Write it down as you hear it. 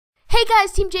Hey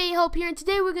guys, Team JEHELP here, and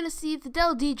today we're going to see if the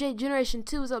Dell DJ Generation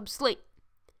 2 is obsolete.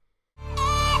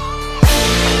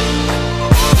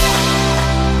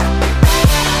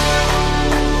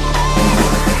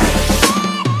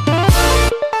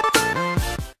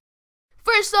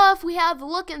 First off, we have the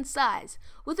look and size.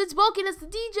 With its bulkiness, the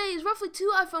DJ is roughly 2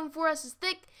 iPhone 4S's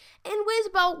thick and weighs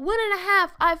about 1.5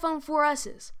 iPhone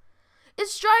 4S's.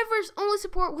 Its drivers only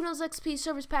support Windows XP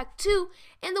Service Pack 2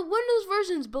 and the Windows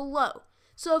versions below.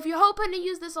 So if you're hoping to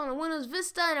use this on a Windows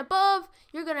Vista and above,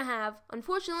 you're going to have,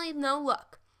 unfortunately, no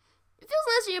luck. It feels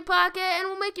nice in your pocket and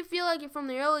will make you feel like you're from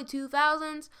the early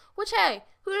 2000s, which, hey,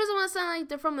 who doesn't want to sound like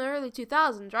they're from the early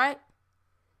 2000s, right?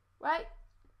 Right?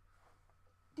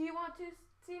 Do you want to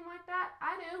seem like that?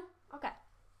 I do. Okay.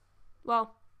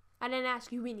 Well, I didn't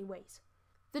ask you anyways.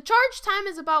 The charge time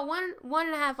is about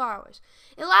 1.5 hours.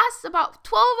 It lasts about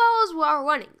 12 hours while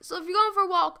running, so if you're going for a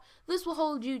walk, this will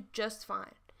hold you just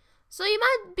fine. So you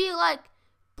might be like,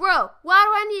 bro, why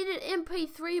do I need an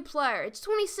MP3 player? It's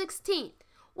 2016.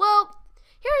 Well,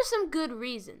 here are some good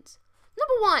reasons.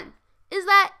 Number one is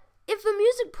that if the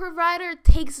music provider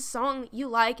takes a song that you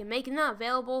like and make it not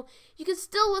available, you can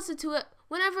still listen to it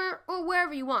whenever or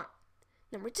wherever you want.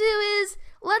 Number two is,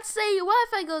 let's say your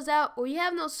Wi-Fi goes out or you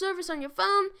have no service on your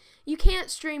phone, you can't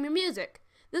stream your music.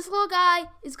 This little guy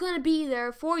is going to be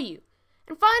there for you.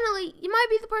 And finally, you might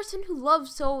be the person who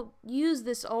loves to use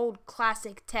this old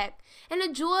classic tech and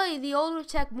enjoy the older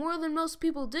tech more than most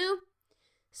people do.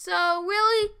 So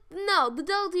really, no, the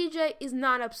Dell DJ is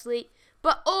not obsolete,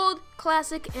 but old,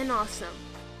 classic, and awesome.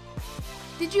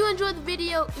 Did you enjoy the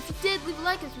video? If you did, leave a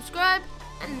like and subscribe,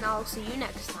 and I'll see you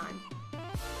next time.